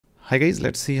Hi guys,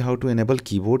 let's see how to enable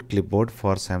keyboard clipboard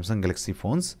for Samsung Galaxy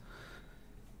phones.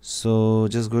 So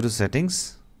just go to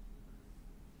settings,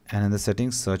 and in the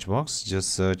settings search box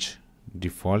just search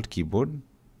default keyboard.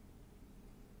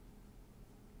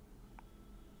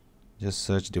 Just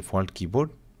search default keyboard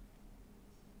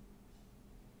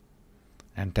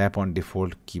and tap on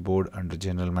default keyboard under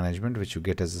general management, which you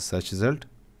get as a search result.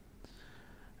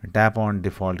 Tap on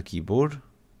default keyboard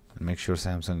and make sure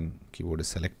Samsung keyboard is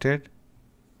selected,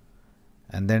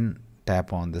 and then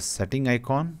tap on the setting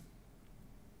icon.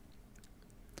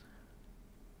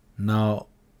 Now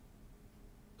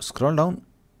scroll down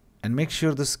and make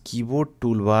sure this keyboard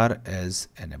toolbar is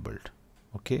enabled.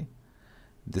 Okay,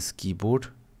 this keyboard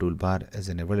toolbar is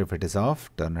enabled. If it is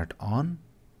off, turn it on.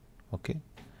 Okay,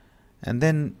 and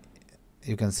then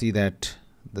you can see that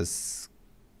this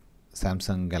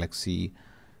Samsung Galaxy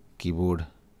keyboard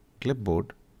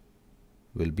clipboard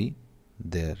will be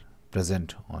there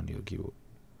present on your keyboard.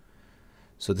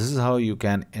 So this is how you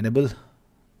can enable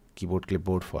keyboard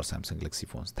clipboard for Samsung Galaxy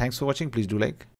phones. Thanks for watching. Please do like.